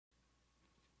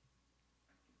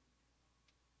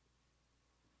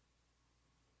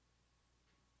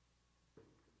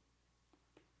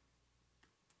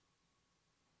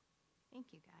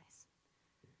Thank you, guys.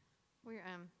 We're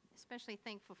especially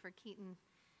thankful for Keaton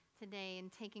today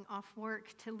and taking off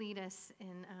work to lead us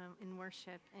in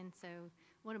worship. And so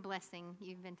what a blessing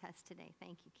you've been to us today.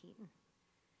 Thank you, Keaton.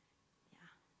 Yeah.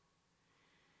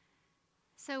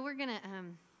 So we're going to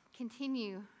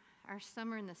continue our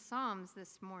summer in the Psalms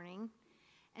this morning.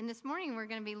 And this morning we're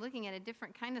going to be looking at a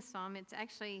different kind of psalm. It's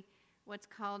actually what's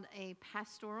called a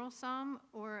pastoral psalm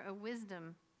or a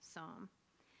wisdom psalm.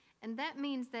 And that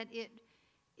means that it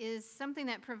is something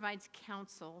that provides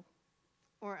counsel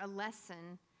or a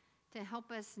lesson to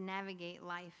help us navigate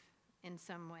life in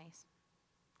some ways.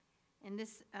 And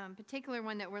this particular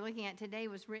one that we're looking at today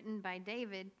was written by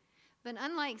David, but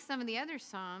unlike some of the other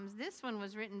psalms, this one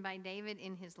was written by David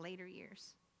in his later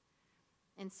years.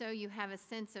 And so you have a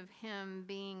sense of him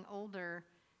being older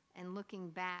and looking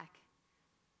back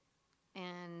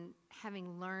and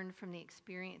having learned from the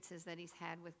experiences that he's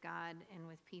had with God and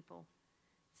with people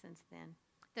since then.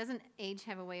 Doesn't age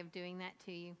have a way of doing that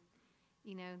to you?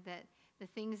 You know, that the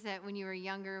things that when you were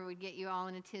younger would get you all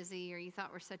in a tizzy or you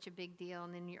thought were such a big deal,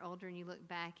 and then you're older and you look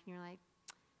back and you're like,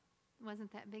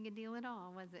 wasn't that big a deal at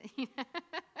all, was it?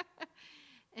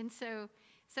 And so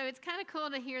it's kind of cool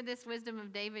to hear this wisdom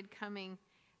of David coming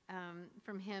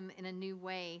from him in a new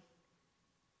way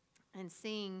and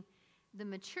seeing the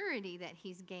maturity that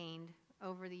he's gained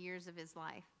over the years of his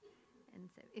life. And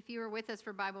so if you were with us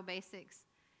for Bible Basics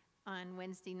on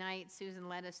Wednesday night, Susan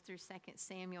led us through 2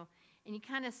 Samuel, and you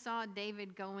kind of saw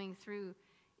David going through,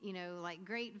 you know, like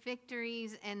great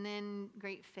victories and then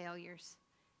great failures.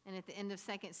 And at the end of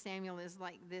 2 Samuel is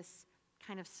like this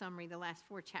kind of summary. The last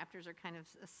 4 chapters are kind of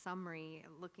a summary,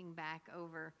 looking back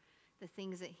over the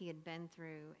things that he had been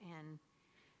through and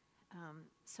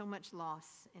so much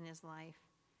loss in his life.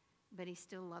 But he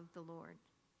still loved the Lord.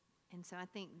 And so I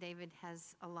think David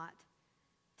has a lot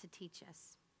to teach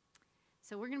us.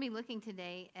 So we're going to be looking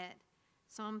today at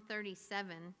Psalm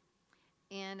 37.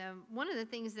 And one of the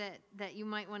things that you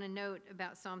might want to note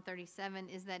about Psalm 37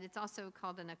 is that it's also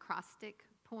called an acrostic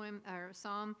poem or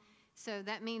psalm. So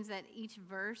that means that each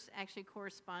verse actually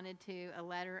corresponded to a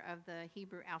letter of the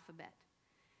Hebrew alphabet.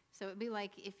 So it'd be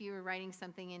like if you were writing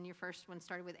something and your first one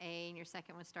started with A and your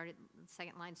second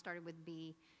line started with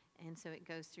B. And so it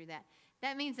goes through that.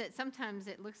 That means that sometimes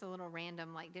it looks a little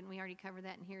random, like, didn't we already cover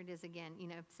that? And here it is again, you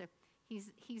know. So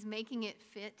he's making it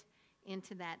fit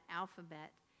into that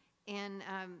alphabet. And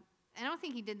I don't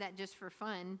think he did that just for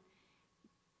fun,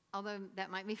 although that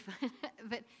might be fun.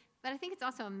 but I think it's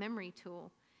also a memory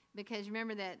tool, because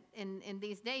remember that in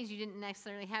these days you didn't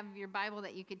necessarily have your Bible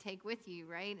that you could take with you,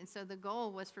 right? And so the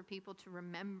goal was for people to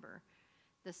remember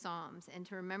the Psalms and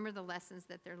to remember the lessons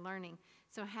that they're learning.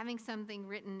 So having something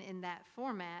written in that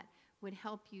format would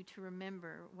help you to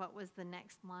remember what was the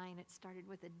next line. It started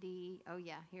with a D. Oh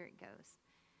yeah, here it goes.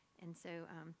 And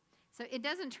so it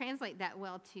doesn't translate that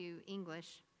well to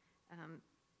English,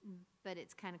 but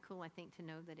it's kind of cool, I think, to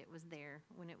know that it was there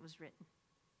when it was written.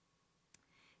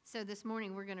 So this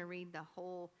morning we're going to read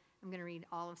I'm going to read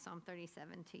all of Psalm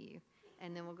 37 to you.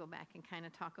 And then we'll go back and kind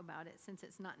of talk about it, since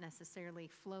it's not necessarily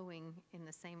flowing in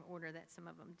the same order that some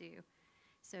of them do.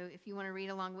 So if you want to read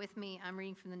along with me, I'm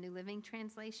reading from the New Living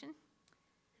Translation,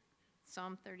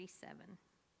 Psalm 37.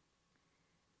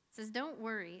 It says, "Don't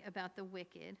worry about the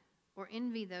wicked or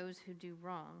envy those who do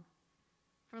wrong,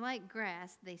 for like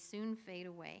grass they soon fade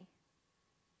away.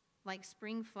 Like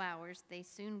spring flowers they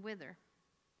soon wither.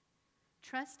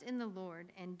 Trust in the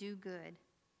Lord and do good.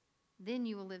 Then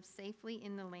you will live safely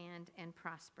in the land and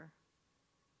prosper.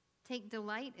 Take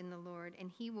delight in the Lord, and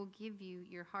he will give you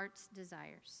your heart's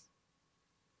desires.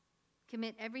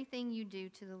 Commit everything you do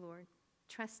to the Lord.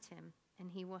 Trust him,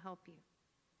 and he will help you.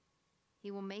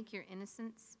 He will make your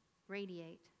innocence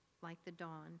radiate like the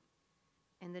dawn,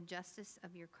 and the justice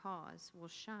of your cause will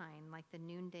shine like the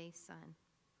noonday sun.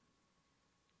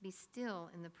 Be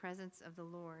still in the presence of the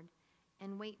Lord,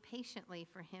 and wait patiently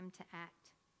for him to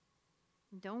act.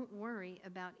 Don't worry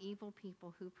about evil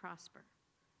people who prosper,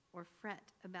 or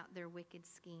fret about their wicked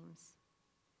schemes.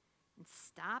 And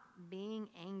stop being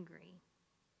angry.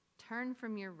 Turn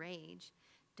from your rage.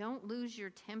 Don't lose your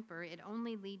temper. It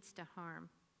only leads to harm.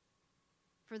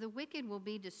 For the wicked will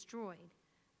be destroyed,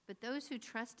 but those who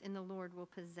trust in the Lord will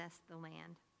possess the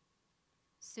land.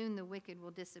 Soon the wicked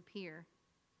will disappear.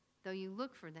 Though you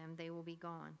look for them, they will be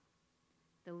gone.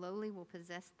 The lowly will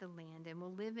possess the land and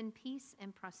will live in peace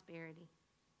and prosperity.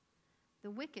 The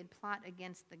wicked plot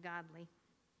against the godly.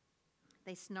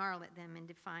 They snarl at them in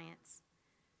defiance.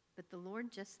 But the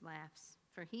Lord just laughs,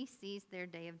 for he sees their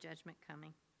day of judgment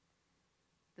coming.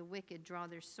 The wicked draw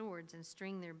their swords and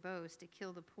string their bows to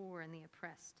kill the poor and the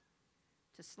oppressed,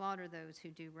 to slaughter those who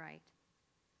do right.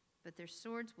 but their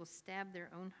swords will stab their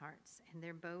own hearts, and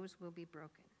their bows will be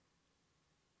broken.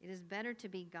 It is better to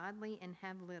be godly and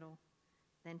have little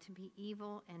than to be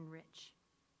evil and rich.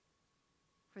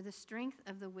 For the strength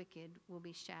of the wicked will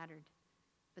be shattered,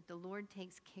 but the Lord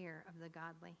takes care of the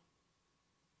godly.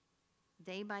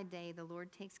 Day by day, the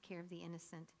Lord takes care of the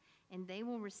innocent, and they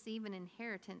will receive an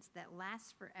inheritance that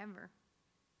lasts forever.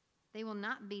 They will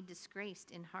not be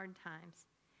disgraced in hard times.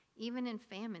 Even in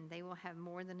famine, they will have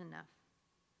more than enough.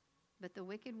 But the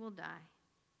wicked will die.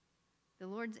 The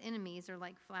Lord's enemies are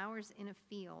like flowers in a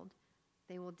field.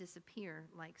 They will disappear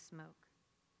like smoke.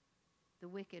 The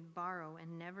wicked borrow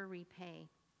and never repay,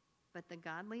 but the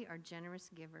godly are generous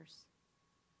givers.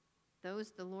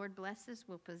 Those the Lord blesses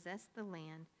will possess the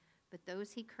land, but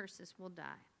those he curses will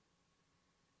die.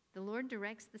 The Lord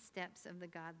directs the steps of the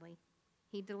godly.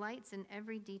 He delights in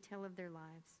every detail of their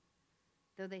lives.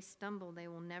 Though they stumble, they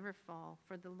will never fall,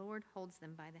 for the Lord holds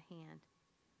them by the hand.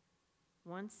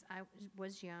 Once I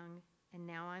was young, and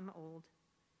now I'm old,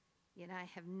 yet I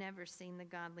have never seen the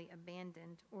godly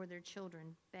abandoned or their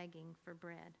children begging for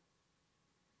bread.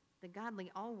 The godly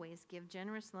always give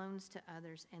generous loans to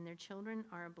others, and their children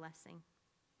are a blessing.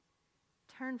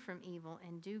 Turn from evil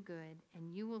and do good,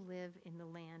 and you will live in the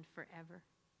land forever.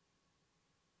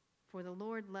 For the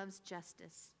Lord loves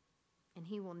justice, and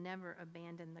he will never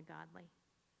abandon the godly.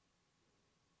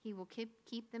 He will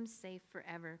keep them safe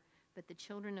forever, but the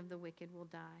children of the wicked will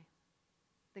die.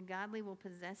 The godly will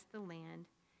possess the land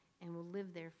and will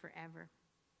live there forever.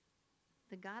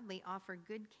 The godly offer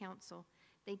good counsel.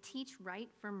 They teach right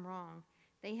from wrong.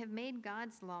 They have made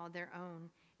God's law their own,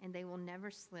 and they will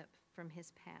never slip from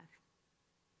his path.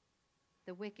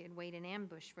 The wicked wait in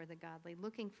ambush for the godly,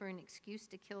 looking for an excuse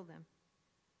to kill them.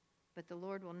 But the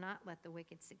Lord will not let the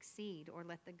wicked succeed or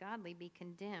let the godly be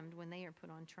condemned when they are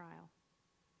put on trial.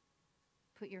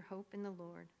 Put your hope in the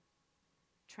Lord.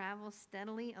 Travel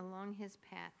steadily along his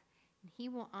path, and he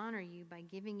will honor you by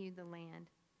giving you the land.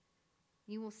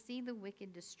 You will see the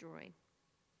wicked destroyed.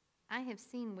 I have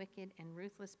seen wicked and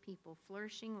ruthless people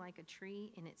flourishing like a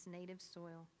tree in its native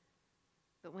soil.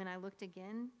 But when I looked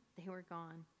again, they were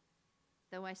gone.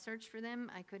 Though I searched for them,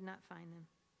 I could not find them.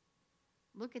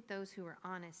 Look at those who are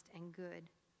honest and good,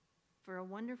 for a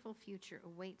wonderful future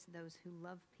awaits those who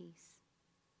love peace.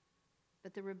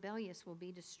 But the rebellious will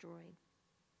be destroyed.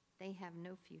 They have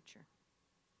no future.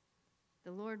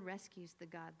 The Lord rescues the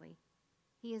godly.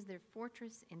 He is their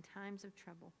fortress in times of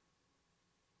trouble.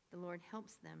 The Lord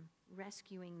helps them,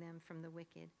 rescuing them from the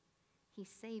wicked. He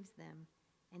saves them,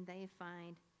 and they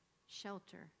find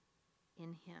shelter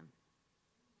in him.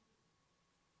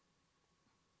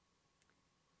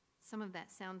 Some of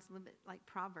that sounds a little bit like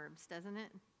Proverbs, doesn't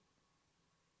it?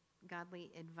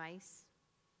 Godly advice.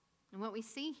 And what we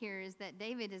see here is that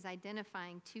David is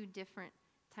identifying two different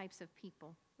types of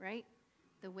people, right?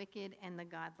 The wicked and the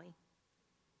godly.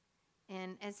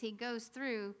 And as he goes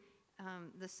through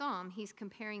the psalm, he's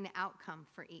comparing the outcome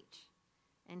for each.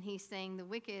 And he's saying the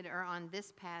wicked are on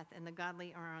this path and the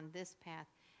godly are on this path.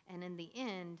 And in the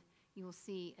end, you will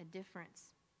see a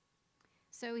difference.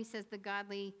 So he says the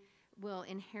godly will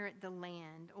inherit the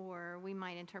land, or we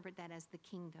might interpret that as the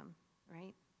kingdom,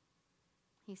 right?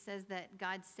 He says that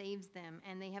God saves them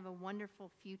and they have a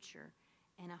wonderful future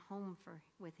and a home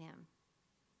with him.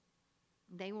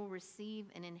 They will receive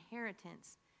an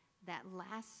inheritance that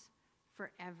lasts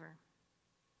forever.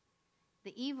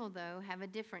 The evil, though, have a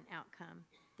different outcome.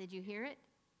 Did you hear it?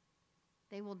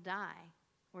 They will die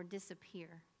or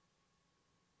disappear.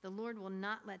 The Lord will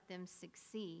not let them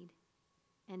succeed,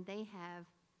 and they have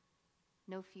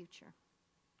no future.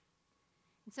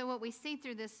 And so what we see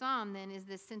through this psalm then is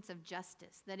this sense of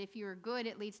justice, that if you are good,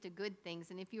 it leads to good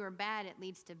things, and if you are bad, it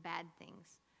leads to bad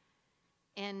things.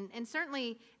 And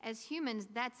certainly as humans,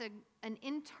 that's an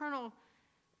internal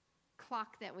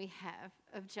clock that we have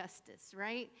of justice,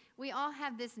 right? We all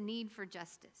have this need for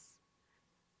justice.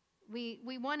 We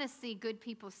want to see good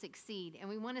people succeed, and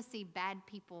we want to see bad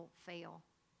people fail.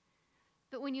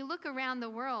 But when you look around the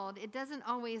world, it doesn't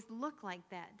always look like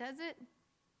that, does it?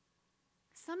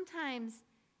 Sometimes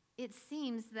it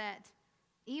seems that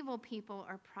evil people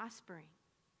are prospering.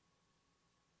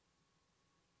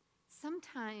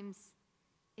 Sometimes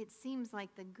it seems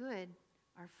like the good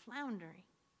are floundering.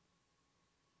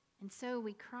 And so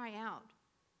we cry out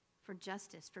for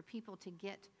justice, for people to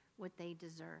get what they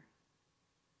deserve.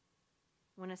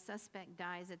 When a suspect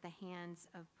dies at the hands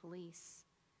of police,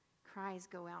 cries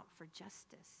go out for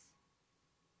justice.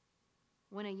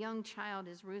 When a young child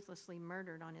is ruthlessly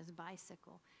murdered on his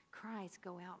bicycle, cries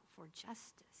go out for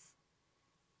justice.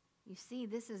 You see,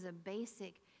 this is a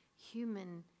basic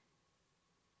human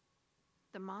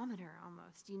thermometer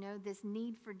almost, this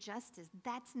need for justice.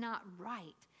 That's not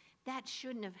right. That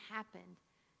shouldn't have happened.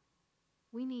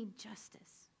 We need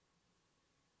justice.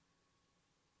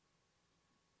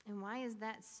 And why is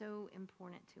that so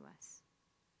important to us?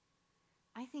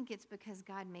 I think it's because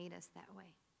God made us that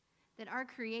way. That our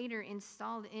Creator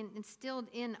instilled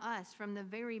in us from the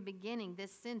very beginning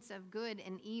this sense of good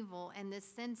and evil, and this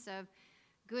sense of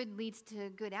good leads to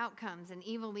good outcomes and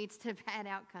evil leads to bad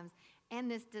outcomes, and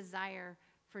this desire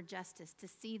for justice, to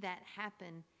see that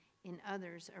happen in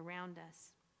others around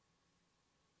us.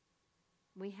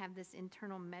 We have this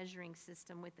internal measuring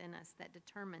system within us that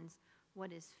determines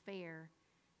what is fair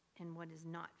and what is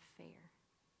not fair.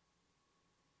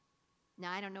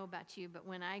 Now, I don't know about you, but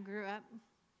when I grew up,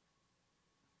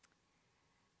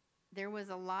 there was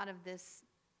a lot of this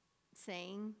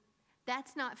saying,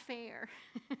 that's not fair.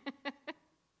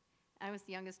 I was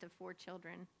the youngest of 4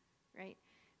 children, right?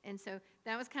 And so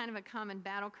that was kind of a common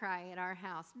battle cry at our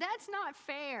house. That's not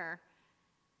fair.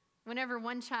 Whenever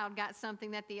one child got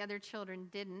something that the other children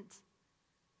didn't,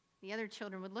 the other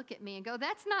children would look at me and go,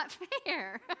 that's not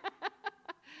fair.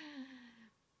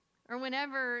 Or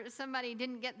whenever somebody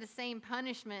didn't get the same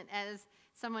punishment as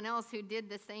someone else who did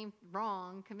the same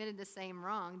wrong, committed the same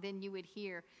wrong, then you would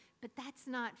hear, but that's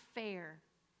not fair.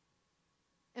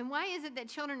 And why is it that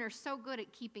children are so good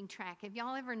at keeping track? Have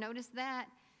y'all ever noticed that?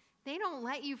 They don't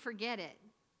let you forget it.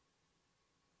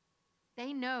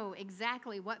 They know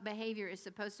exactly what behavior is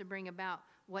supposed to bring about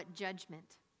what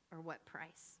judgment or what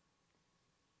price.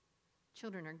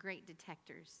 Children are great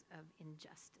detectors of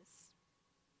injustice,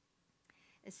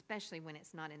 especially when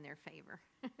it's not in their favor.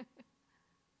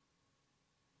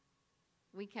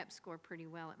 We kept score pretty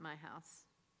well at my house.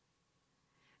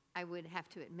 I would have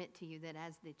to admit to you that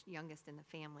as the youngest in the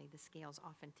family, the scales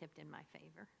often tipped in my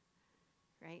favor,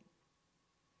 right?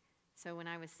 So when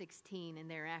I was 16 and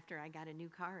thereafter, I got a new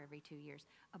car every 2 years,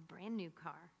 a brand new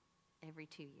car every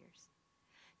 2 years.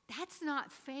 That's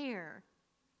not fair.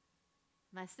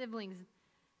 My siblings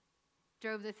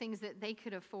drove the things that they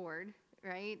could afford,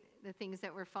 right? The things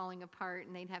that were falling apart,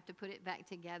 and they'd have to put it back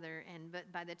together.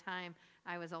 But by the time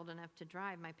I was old enough to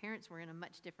drive, my parents were in a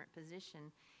much different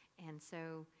position. And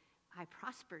so I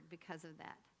prospered because of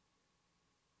that.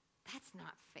 That's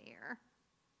not fair.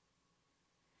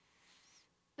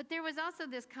 But there was also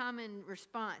this common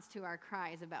response to our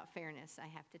cries about fairness, I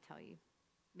have to tell you.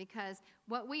 Because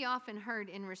what we often heard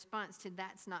in response to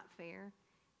that's not fair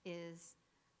is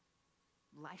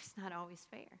life's not always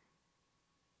fair.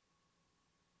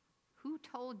 Who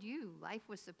told you life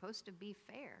was supposed to be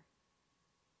fair?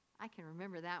 I can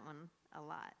remember that one a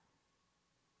lot.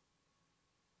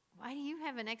 Why do you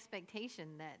have an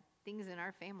expectation that things in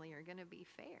our family are going to be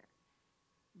fair?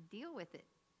 Deal with it.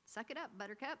 Suck it up,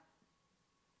 buttercup.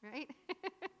 Right?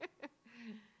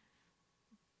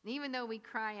 Even though we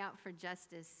cry out for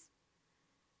justice,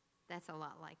 that's a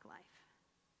lot like life.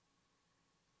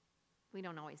 We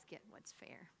don't always get what's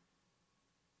fair.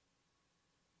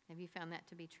 Have you found that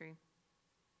to be true?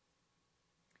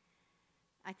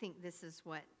 I think this is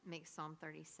what makes Psalm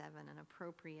 37 an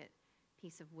appropriate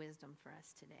piece of wisdom for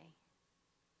us today.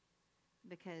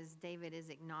 Because David is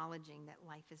acknowledging that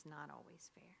life is not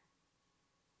always fair.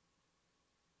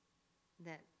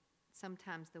 That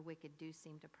sometimes the wicked do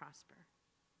seem to prosper.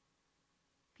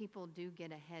 People do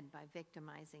get ahead by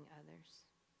victimizing others.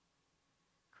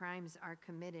 Crimes are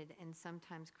committed, and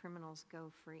sometimes criminals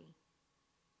go free.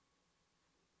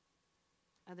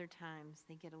 Other times,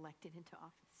 they get elected into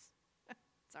office.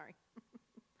 Sorry.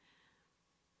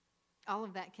 All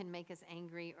of that can make us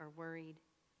angry or worried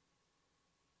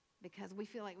because we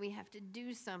feel like we have to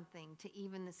do something to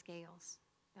even the scales,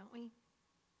 don't we?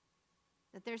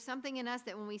 That there's something in us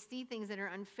that when we see things that are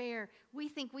unfair, we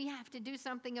think we have to do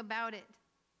something about it.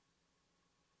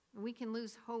 We can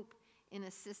lose hope in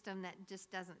a system that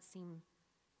just doesn't seem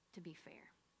to be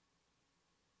fair.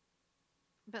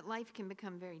 But life can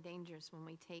become very dangerous when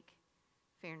we take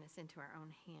fairness into our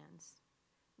own hands,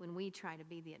 when we try to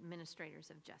be the administrators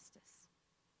of justice.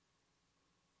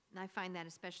 And I find that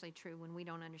especially true when we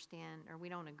don't understand or we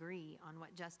don't agree on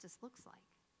what justice looks like,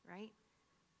 right?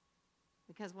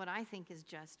 Because what I think is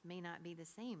just may not be the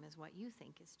same as what you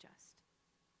think is just.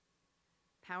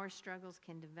 Power struggles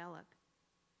can develop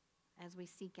as we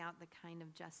seek out the kind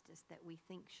of justice that we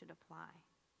think should apply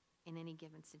in any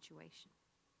given situation.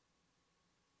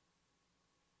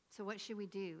 So what should we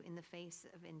do in the face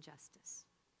of injustice?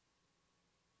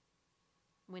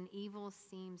 When evil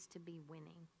seems to be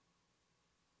winning,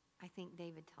 I think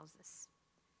David tells us,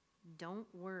 don't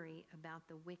worry about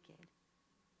the wicked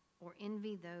or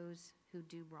envy those who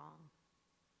do wrong.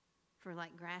 For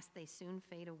like grass, they soon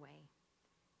fade away.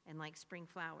 and like spring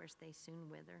flowers, they soon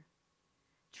wither.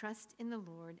 Trust in the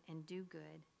Lord and do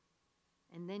good,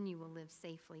 and then you will live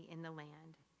safely in the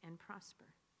land and prosper.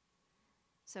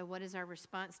 So what is our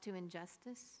response to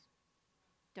injustice?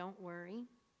 Don't worry.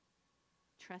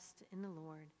 Trust in the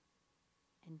Lord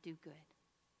and do good.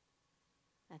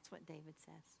 That's what David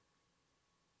says.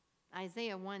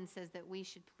 Isaiah 1 says that we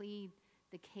should plead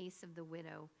the case of the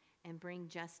widow and bring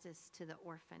justice to the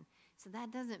orphan. So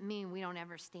that doesn't mean we don't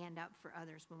ever stand up for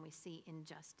others when we see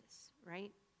injustice,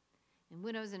 right? And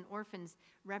widows and orphans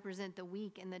represent the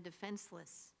weak and the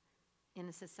defenseless in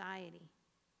a society.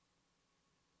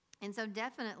 And so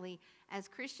definitely, as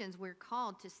Christians, we're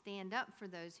called to stand up for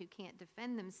those who can't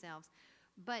defend themselves.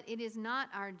 But it is not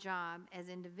our job as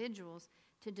individuals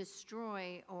to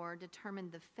destroy or determine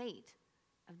the fate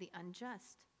of the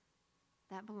unjust.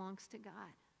 That belongs to God.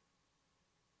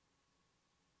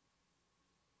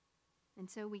 And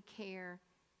so we care,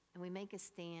 and we make a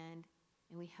stand,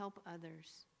 and we help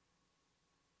others.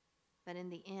 But in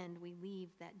the end, we leave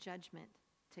that judgment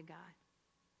to God.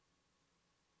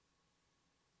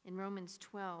 In Romans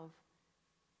 12,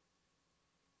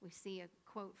 we see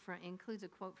includes a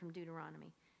quote from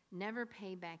Deuteronomy. Never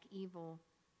pay back evil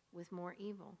with more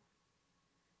evil.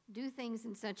 Do things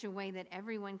in such a way that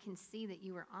everyone can see that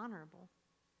you are honorable.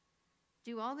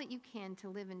 Do all that you can to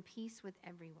live in peace with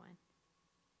everyone.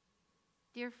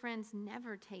 Dear friends,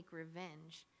 never take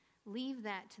revenge. Leave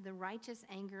that to the righteous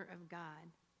anger of God.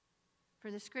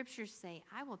 For the scriptures say,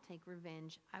 I will take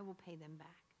revenge, I will pay them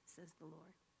back, says the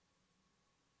Lord.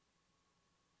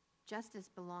 Justice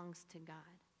belongs to God.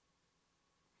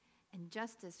 And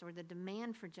justice, or the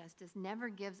demand for justice, never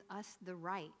gives us the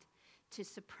right to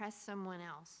suppress someone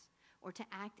else or to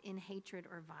act in hatred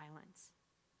or violence.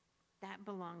 That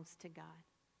belongs to God.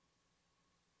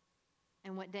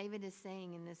 And what David is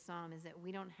saying in this psalm is that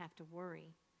we don't have to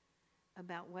worry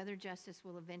about whether justice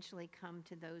will eventually come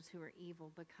to those who are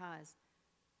evil, because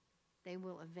they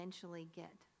will eventually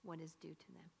get what is due to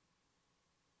them.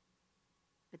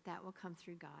 But that will come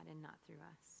through God and not through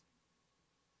us.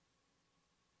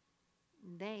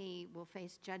 They will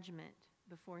face judgment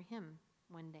before him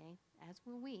one day, as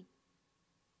will we.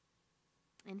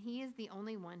 And he is the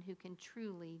only one who can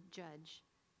truly judge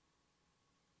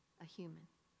a human.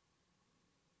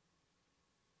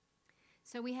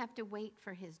 So we have to wait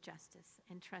for his justice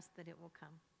and trust that it will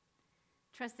come.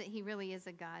 Trust that he really is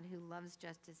a God who loves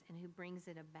justice and who brings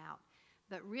it about,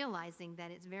 but realizing that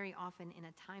it's very often in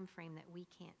a time frame that we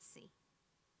can't see.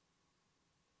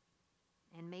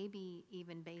 And maybe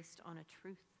even based on a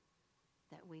truth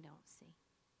that we don't see.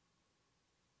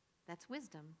 That's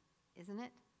wisdom, isn't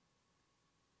it?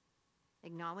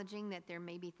 Acknowledging that there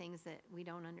may be things that we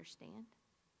don't understand.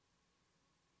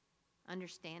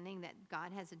 Understanding that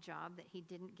God has a job that he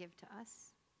didn't give to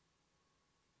us.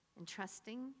 And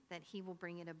trusting that he will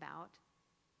bring it about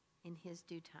in his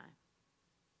due time.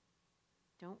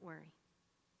 Don't worry.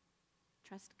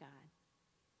 Trust God.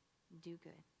 Do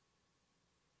good.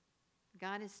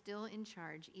 God is still in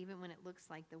charge, even when it looks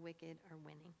like the wicked are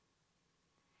winning.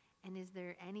 And is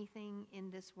there anything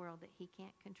in this world that he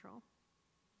can't control?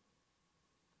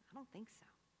 I don't think so.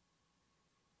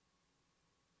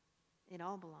 It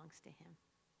all belongs to him.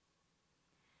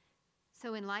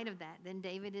 So in light of that, then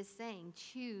David is saying,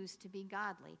 choose to be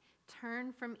godly.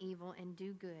 Turn from evil and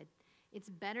do good. It's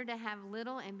better to have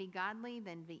little and be godly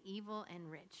than be evil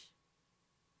and rich.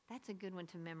 That's a good one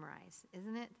to memorize,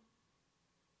 isn't it?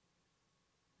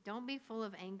 Don't be full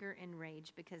of anger and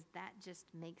rage, because that just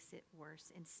makes it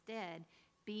worse. Instead,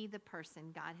 be the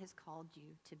person God has called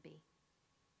you to be.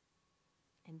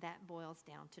 And that boils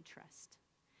down to trust.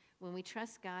 When we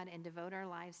trust God and devote our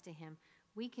lives to him,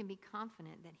 we can be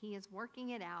confident that he is working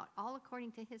it out all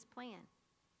according to his plan.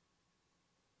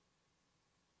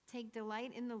 Take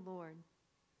delight in the Lord,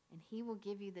 and he will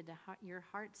give you your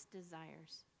heart's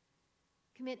desires.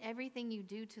 Commit everything you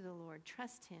do to the Lord.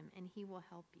 Trust him, and he will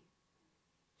help you.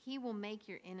 He will make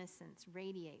your innocence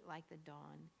radiate like the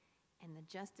dawn, and the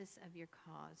justice of your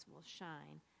cause will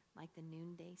shine like the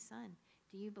noonday sun.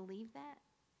 Do you believe that?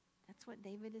 That's what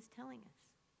David is telling us.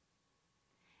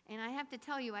 And I have to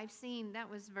tell you, I've seen, that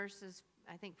was verses,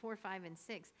 I think, 4, 5, and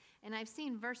 6. And I've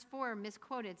seen verse 4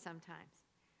 misquoted sometimes.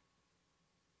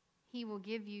 He will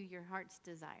give you your heart's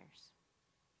desires.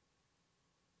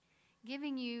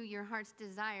 Giving you your heart's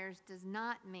desires does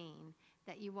not mean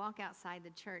that you walk outside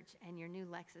the church and your new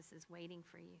Lexus is waiting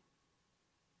for you.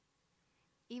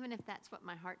 Even if that's what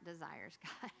my heart desires,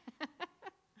 God.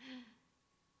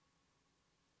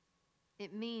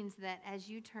 It means that as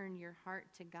you turn your heart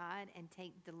to God and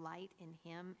take delight in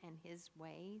him and his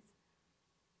ways,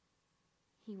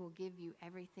 he will give you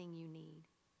everything you need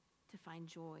to find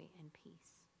joy and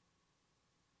peace.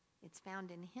 It's found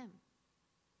in him,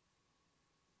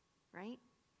 right?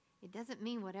 It doesn't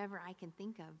mean whatever I can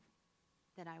think of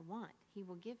that I want, he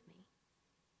will give me.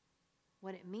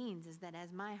 What it means is that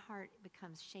as my heart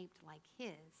becomes shaped like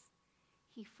his,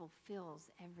 he fulfills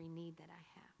every need that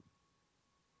I have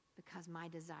because my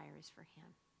desire is for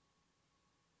him.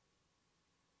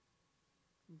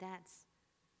 That's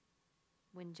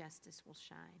when justice will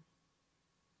shine.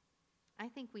 I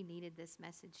think we needed this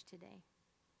message today.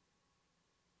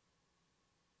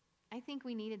 I think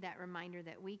we needed that reminder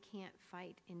that we can't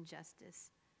fight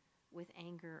injustice with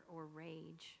anger or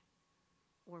rage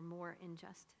or more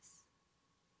injustice.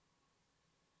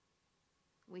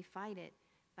 We fight it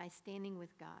by standing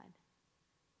with God,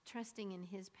 trusting in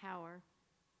his power,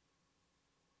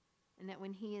 and that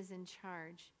when he is in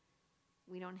charge,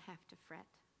 we don't have to fret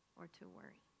or to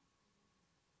worry.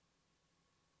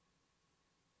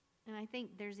 And I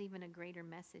think there's even a greater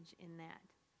message in that.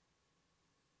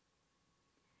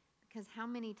 Because how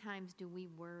many times do we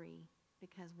worry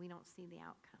because we don't see the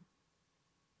outcome?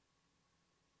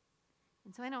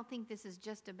 And so I don't think this is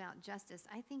just about justice.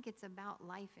 I think it's about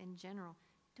life in general.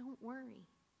 Don't worry.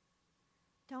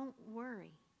 Don't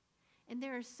worry. And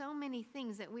there are so many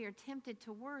things that we are tempted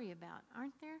to worry about,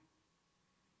 aren't there?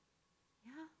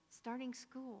 Yeah, starting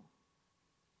school,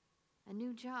 a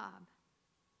new job,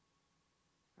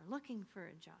 or looking for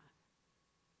a job.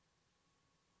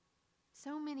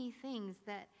 So many things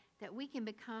that we can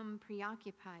become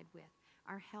preoccupied with.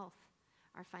 Our health,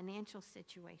 our financial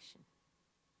situation.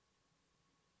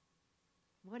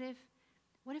 What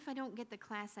if I don't get the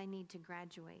class I need to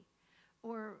graduate?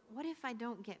 Or what if I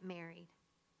don't get married?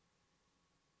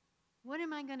 What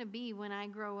am I going to be when I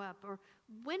grow up? Or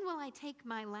when will I take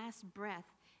my last breath?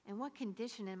 And what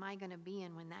condition am I going to be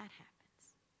in when that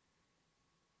happens?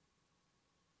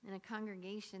 In a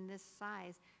congregation this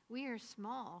size, we are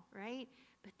small, right?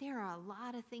 But there are a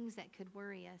lot of things that could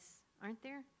worry us, aren't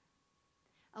there?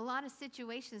 A lot of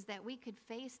situations that we could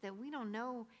face that we don't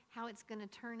know how it's going to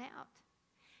turn out.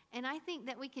 And I think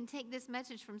that we can take this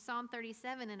message from Psalm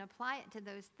 37 and apply it to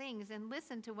those things and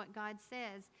listen to what God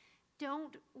says.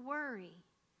 Don't worry.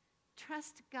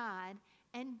 Trust God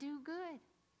and do good.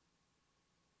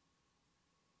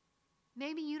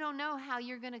 Maybe you don't know how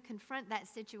you're going to confront that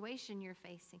situation you're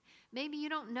facing. Maybe you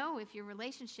don't know if your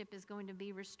relationship is going to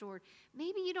be restored.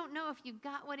 Maybe you don't know if you've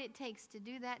got what it takes to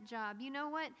do that job. You know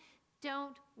what?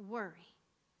 Don't worry.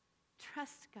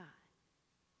 Trust God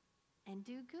and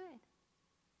do good.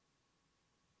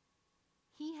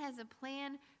 He has a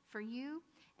plan for you,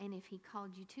 and if he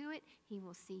called you to it, he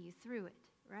will see you through it,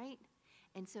 right?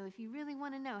 And so if you really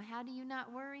want to know how do you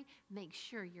not worry, make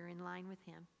sure you're in line with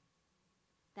him.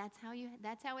 That's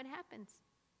how it happens.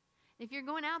 If you're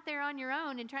going out there on your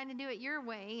own and trying to do it your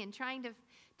way and trying to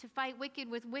fight wicked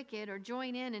with wicked or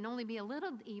join in and only be a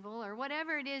little evil or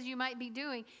whatever it is you might be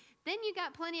doing, then you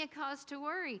got plenty of cause to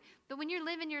worry. But when you're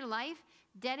living your life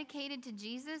dedicated to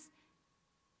Jesus,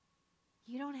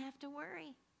 you don't have to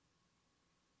worry.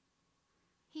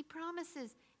 He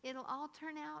promises it'll all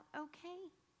turn out okay.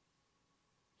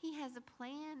 He has a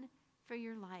plan for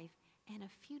your life and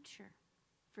a future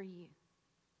for you.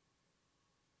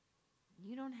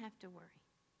 You don't have to worry.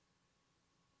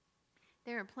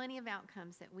 There are plenty of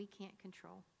outcomes that we can't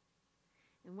control,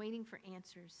 and waiting for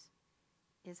answers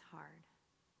is hard.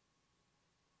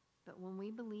 But when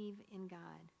we believe in God,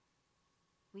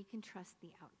 we can trust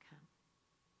the outcome,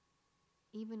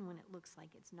 even when it looks like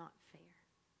it's not fair.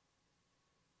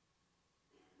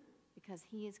 Because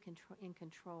he is in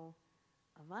control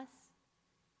of us,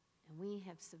 and we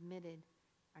have submitted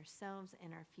ourselves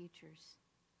and our futures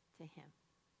to him.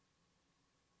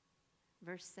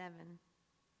 Verse 7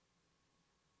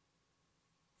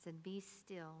 said, "Be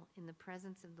still in the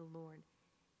presence of the Lord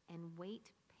and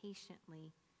wait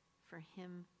patiently for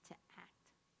him to act."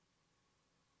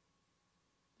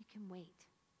 You can wait.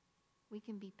 We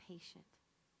can be patient.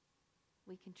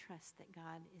 We can trust that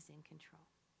God is in control.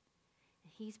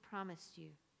 And he's promised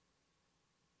you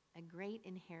a great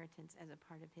inheritance as a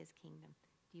part of his kingdom.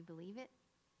 Do you believe it?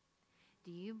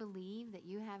 Do you believe that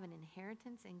you have an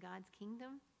inheritance in God's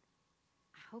kingdom?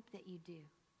 I hope that you do.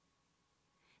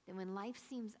 That when life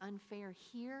seems unfair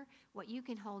here, what you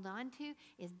can hold on to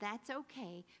is that's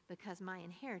okay because my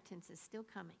inheritance is still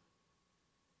coming.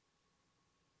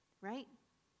 Right?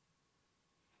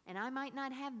 And I might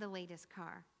not have the latest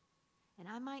car. And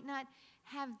I might not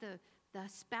have the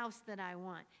spouse that I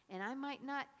want. And I might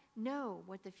not know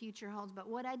what the future holds. But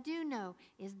what I do know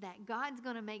is that God's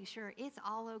going to make sure it's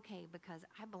all okay because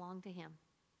I belong to him.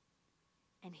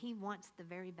 And he wants the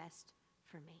very best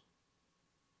for me.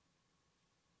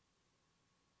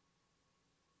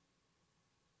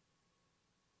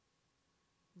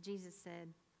 Jesus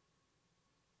said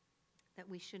that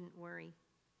we shouldn't worry,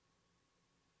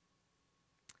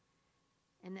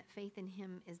 and that faith in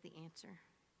him is the answer.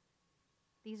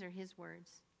 These are his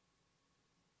words.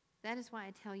 That is why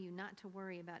I tell you not to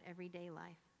worry about everyday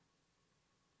life.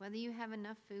 Whether you have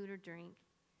enough food or drink,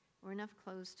 or enough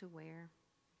clothes to wear.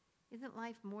 Isn't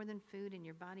life more than food and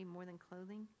your body more than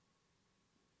clothing?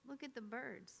 Look at the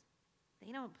birds.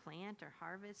 They don't plant or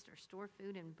harvest or store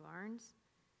food in barns,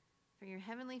 for your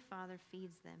heavenly Father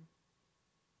feeds them.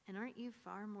 And aren't you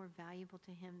far more valuable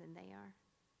to him than they are?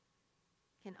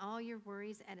 Can all your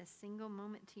worries add a single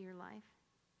moment to your life?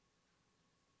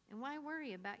 And why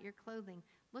worry about your clothing?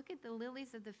 Look at the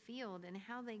lilies of the field and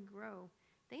how they grow.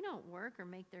 They don't work or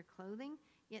make their clothing,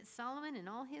 yet Solomon in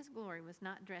all his glory was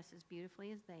not dressed as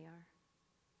beautifully as they are.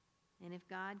 And if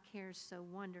God cares so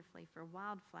wonderfully for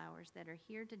wildflowers that are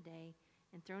here today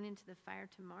and thrown into the fire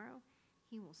tomorrow,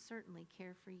 he will certainly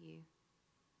care for you.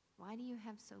 Why do you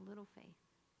have so little faith?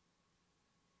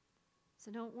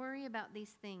 So don't worry about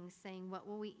these things, saying, what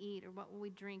will we eat, or what will we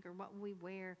drink, or what will we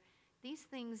wear? These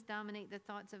things dominate the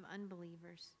thoughts of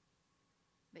unbelievers.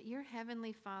 But your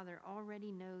heavenly Father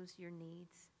already knows your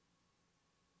needs.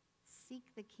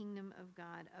 Seek the kingdom of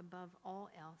God above all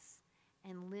else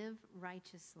and live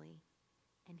righteously,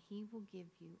 and he will give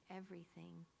you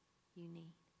everything you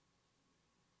need.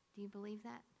 Do you believe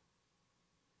that?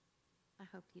 I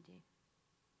hope you do.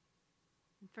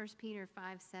 1 Peter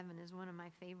 5:7 is one of my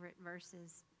favorite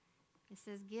verses. It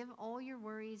says, give all your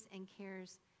worries and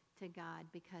cares to God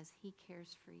because he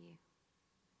cares for you.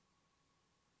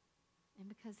 And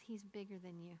because he's bigger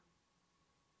than you.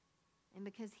 And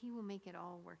because he will make it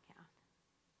all work out.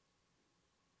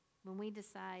 When we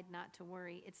decide not to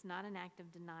worry, it's not an act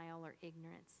of denial or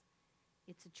ignorance.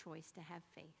 It's a choice to have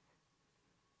faith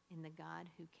in the God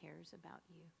who cares about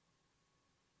you.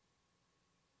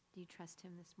 Do you trust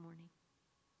him this morning?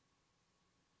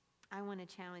 I want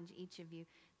to challenge each of you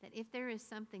that if there is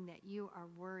something that you are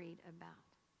worried about,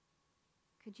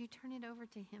 could you turn it over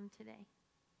to him today?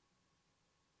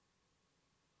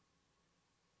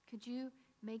 Could you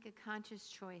make a conscious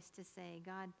choice to say,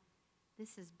 God,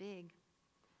 this is big,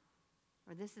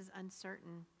 or this is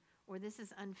uncertain, or this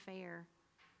is unfair,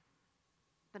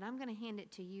 but I'm going to hand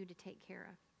it to you to take care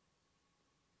of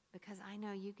because I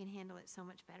know you can handle it so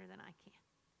much better than I can.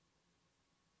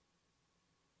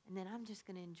 And then I'm just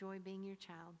going to enjoy being your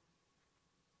child.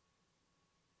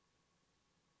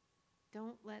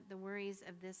 Don't let the worries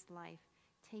of this life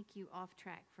take you off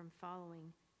track from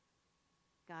following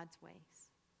God's ways.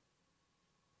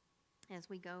 As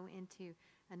we go into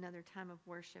another time of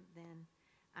worship, then,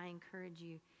 I encourage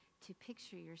you to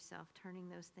picture yourself turning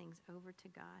those things over to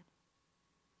God.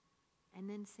 And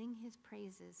then sing his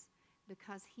praises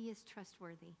because he is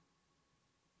trustworthy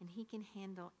and he can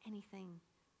handle anything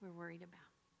we're worried about.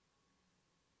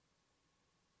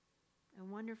 A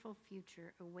wonderful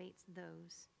future awaits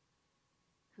those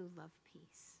who love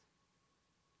peace.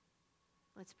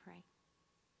 Let's pray.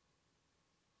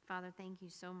 Father, thank you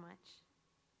so much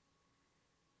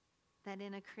that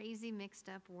in a crazy, mixed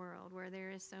up world where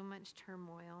there is so much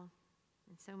turmoil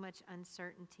and so much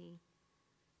uncertainty,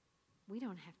 we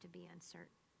don't have to be uncertain.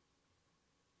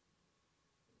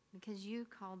 Because you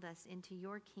called us into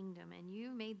your kingdom and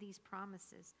you made these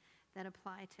promises that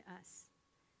apply to us.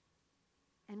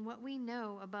 And what we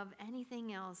know above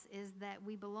anything else is that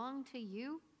we belong to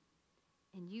you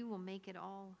and you will make it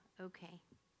all okay.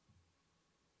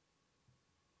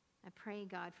 I pray,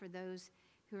 God, for those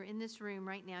who are in this room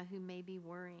right now who may be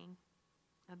worrying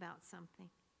about something,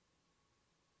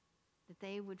 that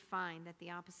they would find that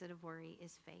the opposite of worry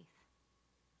is faith.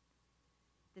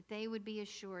 That they would be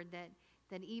assured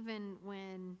that even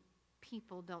when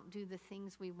people don't do the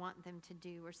things we want them to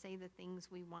do or say the things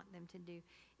we want them to do,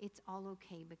 it's all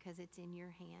okay because it's in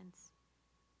your hands.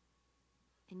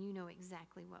 And you know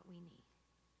exactly what we need.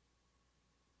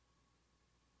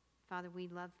 Father, we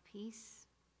love peace.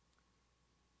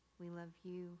 We love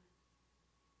you.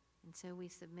 And so we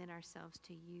submit ourselves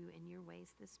to you and your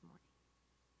ways this morning.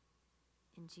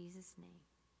 In Jesus' name,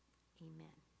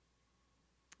 amen.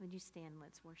 Would you stand?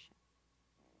 Let's worship.